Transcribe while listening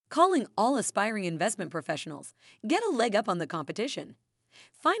calling all aspiring investment professionals. Get a leg up on the competition.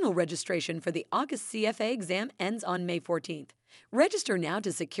 Final registration for the August CFA exam ends on May 14th. Register now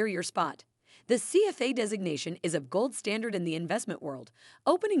to secure your spot. The CFA designation is of gold standard in the investment world,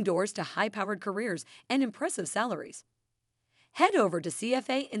 opening doors to high-powered careers and impressive salaries. Head over to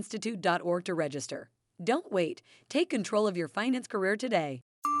cfainstitute.org to register. Don't wait. Take control of your finance career today.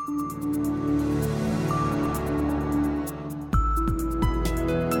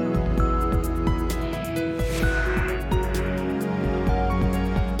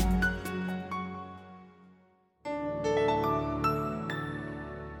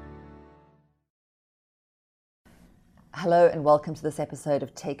 Hello and welcome to this episode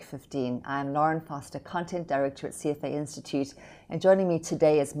of Take 15. I'm Lauren Foster, Content Director at CFA Institute, and joining me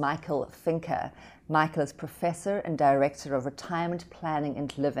today is Michael Finker. Michael is Professor and Director of Retirement Planning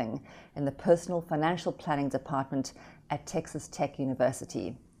and Living in the Personal Financial Planning Department at Texas Tech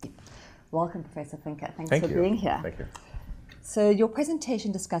University. Welcome, Professor Finker. Thanks for being here. Thank you. So your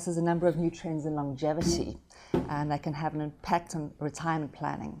presentation discusses a number of new trends in longevity that can have an impact on retirement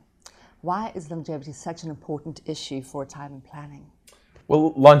planning. Why is longevity such an important issue for retirement planning?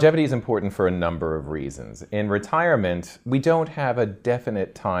 Well, longevity is important for a number of reasons. In retirement, we don't have a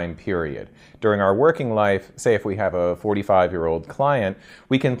definite time period. During our working life, say if we have a 45-year-old client,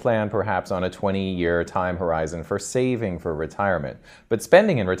 we can plan perhaps on a 20-year time horizon for saving for retirement. But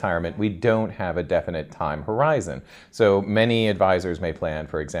spending in retirement, we don't have a definite time horizon. So many advisors may plan,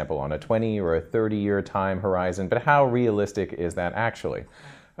 for example, on a 20 or a 30-year time horizon, but how realistic is that actually?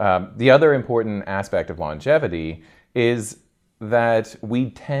 The other important aspect of longevity is that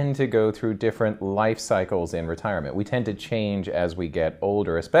we tend to go through different life cycles in retirement. We tend to change as we get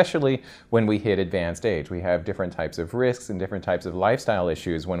older, especially when we hit advanced age. We have different types of risks and different types of lifestyle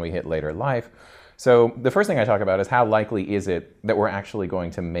issues when we hit later life. So the first thing I talk about is how likely is it that we're actually going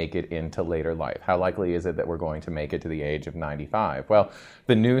to make it into later life? How likely is it that we're going to make it to the age of 95? Well,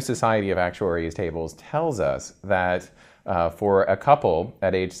 the new Society of Actuaries tables tells us that for a couple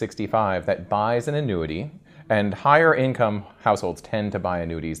at age 65 that buys an annuity, and higher income households tend to buy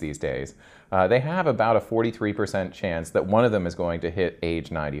annuities these days, they have about a 43% chance that one of them is going to hit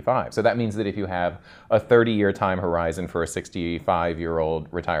age 95. So that means that if you have a 30-year time horizon for a 65-year-old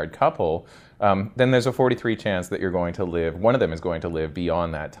retired couple, then there's a 43% chance that one of them is going to live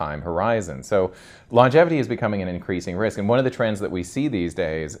beyond that time horizon. So longevity is becoming an increasing risk. And one of the trends that we see these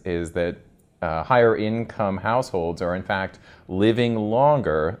days is that higher income households are in fact living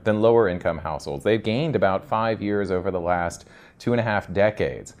longer than lower income households. They've gained about 5 years over the last 2.5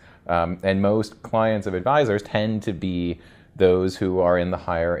 decades. And most clients of advisors tend to be those who are in the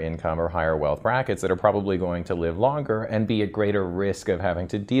higher income or higher wealth brackets that are probably going to live longer and be at greater risk of having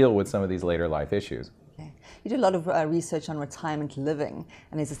to deal with some of these later life issues. You do a lot of research on retirement living,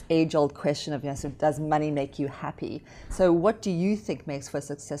 and there's this age-old question of, so does money make you happy? So what do you think makes for a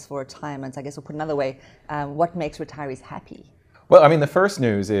successful retirement? I guess we'll put another way, what makes retirees happy? Well, I mean, the first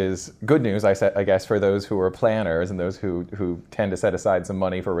news is good news, I guess, for those who are planners and those who tend to set aside some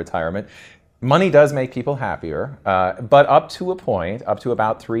money for retirement. Money does make people happier, but up to a point, up to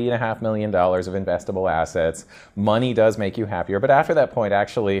about $3.5 million of investable assets, money does make you happier. But after that point,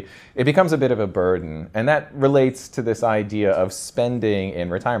 actually, it becomes a bit of a burden. And that relates to this idea of spending in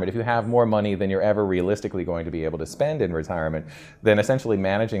retirement. If you have more money than you're ever realistically going to be able to spend in retirement, then essentially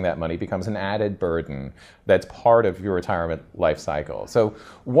managing that money becomes an added burden that's part of your retirement life cycle. So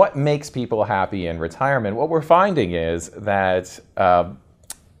what makes people happy in retirement? What we're finding is that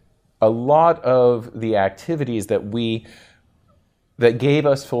a lot of the activities that gave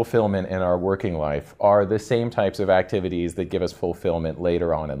us fulfillment in our working life are the same types of activities that give us fulfillment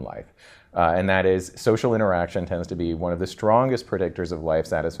later on in life. And that is social interaction tends to be one of the strongest predictors of life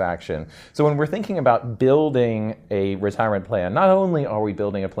satisfaction. So when we're thinking about building a retirement plan, not only are we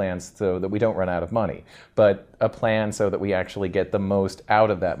building a plan so that we don't run out of money, but a plan so that we actually get the most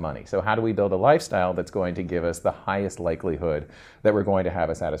out of that money. So how do we build a lifestyle that's going to give us the highest likelihood that we're going to have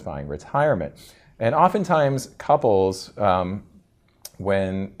a satisfying retirement? And oftentimes couples,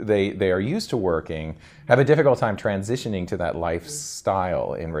 when they are used to working, have a difficult time transitioning to that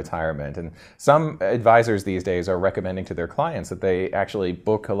lifestyle in retirement. And some advisors these days are recommending to their clients that they actually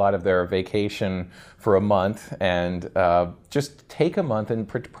book a lot of their vacation for a month and just take a month and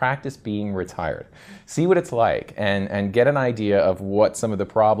practice being retired. See what it's like and get an idea of what some of the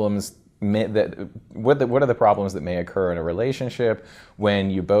problems what are the problems that may occur in a relationship when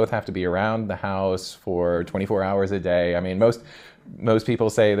you both have to be around the house for 24 hours a day. I mean, most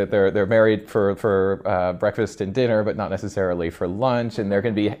people say that they're married for breakfast and dinner, but not necessarily for lunch. And there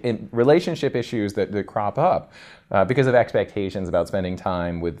can be relationship issues that crop up because of expectations about spending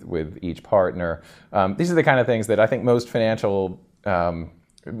time with each partner. These are the kind of things that I think most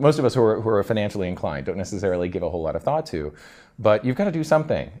of us who are financially inclined don't necessarily give a whole lot of thought to. But you've got to do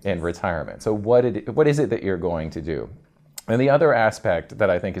something in retirement. So what is it that you're going to do? And the other aspect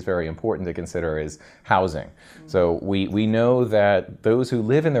that I think is very important to consider is housing. So we know that those who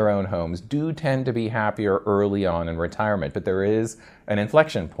live in their own homes do tend to be happier early on in retirement, but there is an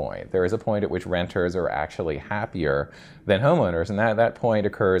inflection point. There is a point at which renters are actually happier than homeowners, and that point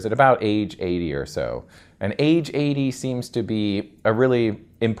occurs at about age 80 or so. And age 80 seems to be a really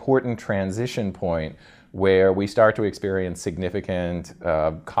important transition point where we start to experience significant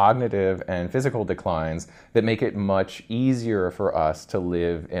cognitive and physical declines that make it much easier for us to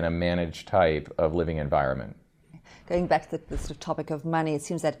live in a managed type of living environment. Going back to the sort of topic of money, it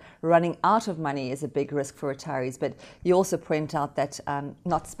seems that running out of money is a big risk for retirees, but you also point out that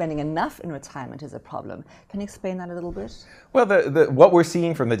not spending enough in retirement is a problem. Can you explain that a little bit? Well, what we're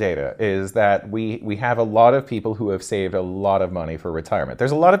seeing from the data is that we have a lot of people who have saved a lot of money for retirement.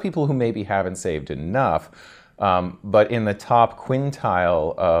 There's a lot of people who maybe haven't saved enough, but in the top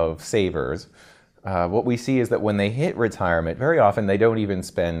quintile of savers, what we see is that when they hit retirement, very often they don't even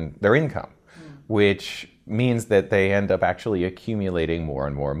spend their income, which means that they end up actually accumulating more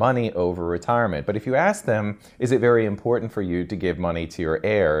and more money over retirement. But if you ask them, is it very important for you to give money to your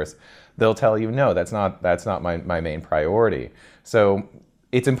heirs? They'll tell you, no, that's not my main priority. So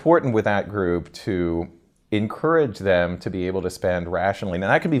it's important with that group to encourage them to be able to spend rationally. Now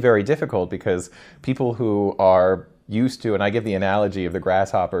that can be very difficult because people who are used to, and I give the analogy of the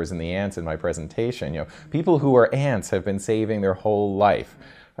grasshoppers and the ants in my presentation, people who are ants have been saving their whole life.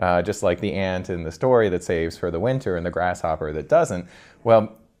 Just like the ant in the story that saves for the winter and the grasshopper that doesn't.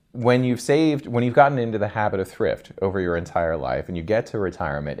 Well, when you've gotten into the habit of thrift over your entire life and you get to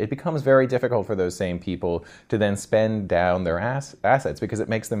retirement, it becomes very difficult for those same people to then spend down their assets because it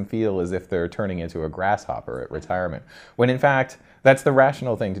makes them feel as if they're turning into a grasshopper at retirement. When in fact, that's the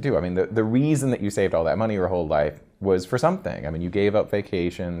rational thing to do. I mean, the reason that you saved all that money your whole life was for something. I mean, you gave up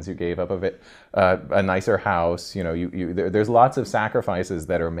vacations, you gave up a nicer house. There's lots of sacrifices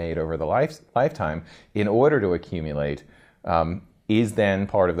that are made over the lifetime in order to accumulate. Is then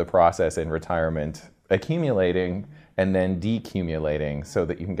part of the process in retirement, accumulating and then decumulating so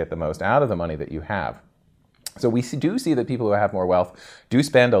that you can get the most out of the money that you have. So we do see that people who have more wealth do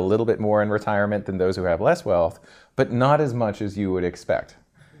spend a little bit more in retirement than those who have less wealth, but not as much as you would expect.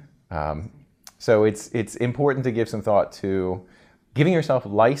 So it's important to give some thought to giving yourself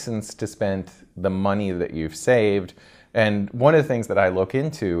license to spend the money that you've saved. And one of the things that I look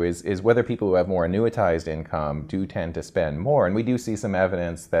into is whether people who have more annuitized income do tend to spend more. And we do see some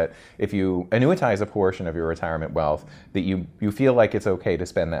evidence that if you annuitize a portion of your retirement wealth, that you feel like it's okay to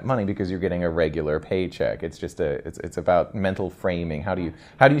spend that money because you're getting a regular paycheck. It's just it's about mental framing. How do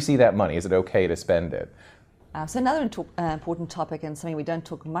you see that money? Is it okay to spend it? So another important topic and something we don't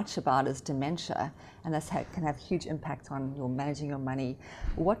talk much about is dementia, and this can have huge impact on your managing your money.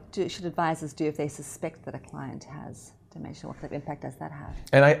 What should advisors do if they suspect that a client has dementia? What kind of impact does that have?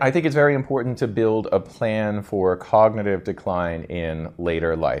 And I think it's very important to build a plan for cognitive decline in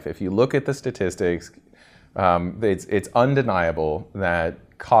later life. If you look at the statistics, it's undeniable that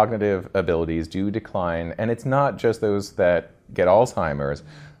cognitive abilities do decline, and it's not just those that get Alzheimer's.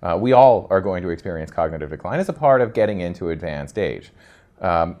 We all are going to experience cognitive decline as a part of getting into advanced age.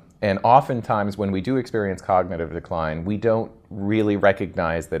 And oftentimes when we do experience cognitive decline, we don't really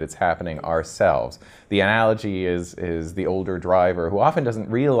recognize that it's happening ourselves. The analogy is the older driver who often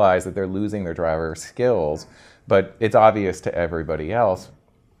doesn't realize that they're losing their driver skills, but it's obvious to everybody else.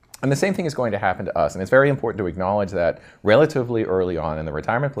 And the same thing is going to happen to us. And it's very important to acknowledge that relatively early on in the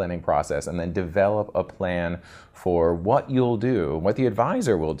retirement planning process and then develop a plan for what you'll do, what the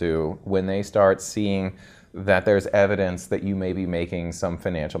advisor will do when they start seeing that there's evidence that you may be making some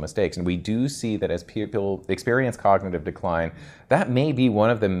financial mistakes. And we do see that as people experience cognitive decline, that may be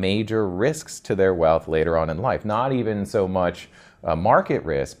one of the major risks to their wealth later on in life. Not even so much market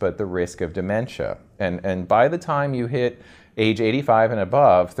risk, but the risk of dementia. And by the time you hit age 85 and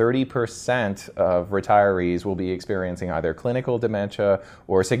above, 30% of retirees will be experiencing either clinical dementia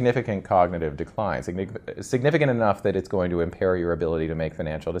or significant cognitive decline, significant enough that it's going to impair your ability to make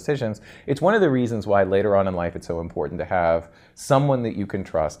financial decisions. It's one of the reasons why later on in life it's so important to have someone that you can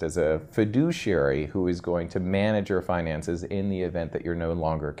trust as a fiduciary who is going to manage your finances in the event that you're no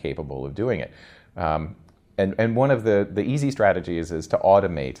longer capable of doing it. And one of the easy strategies is to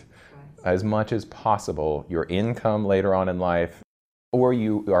automate as much as possible your income later on in life, or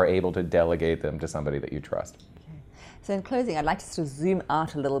you are able to delegate them to somebody that you trust. Okay. So in closing, I'd like to sort of zoom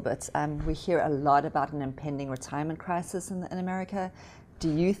out a little bit. We hear a lot about an impending retirement crisis in America.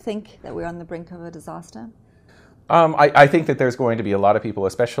 Do you think that we're on the brink of a disaster? I think that there's going to be a lot of people,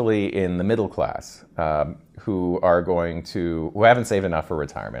 especially in the middle class, who haven't saved enough for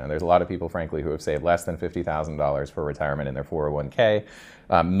retirement. And there's a lot of people, frankly, who have saved less than $50,000 for retirement in their 401k.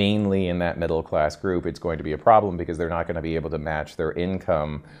 Mainly in that middle class group, it's going to be a problem because they're not going to be able to match their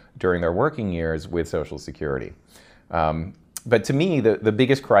income during their working years with Social Security. But to me, the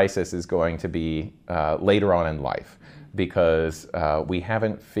biggest crisis is going to be later on in life, because we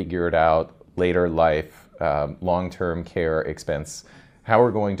haven't figured out later life long-term care expense, how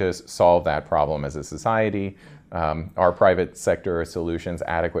we're going to solve that problem as a society. Are private sector solutions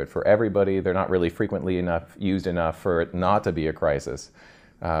adequate for everybody? They're not really frequently used enough for it not to be a crisis.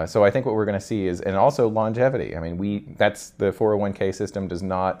 So I think what we're going to see is, and also longevity. I mean, that's the 401k system does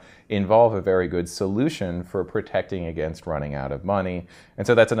not involve a very good solution for protecting against running out of money. And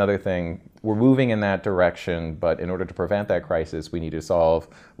so that's another thing. We're moving in that direction, but in order to prevent that crisis, we need to solve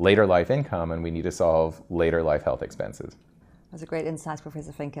later life income and we need to solve later life health expenses. That was a great insight,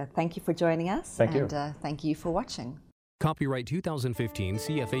 Professor Finke. Thank you for joining us. Thank you. And thank you for watching. Copyright 2015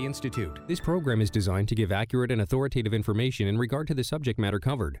 CFA Institute. This program is designed to give accurate and authoritative information in regard to the subject matter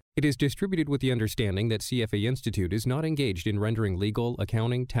covered. It is distributed with the understanding that CFA Institute is not engaged in rendering legal,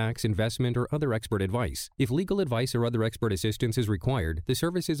 accounting, tax, investment, or other expert advice. If legal advice or other expert assistance is required, the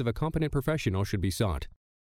services of a competent professional should be sought.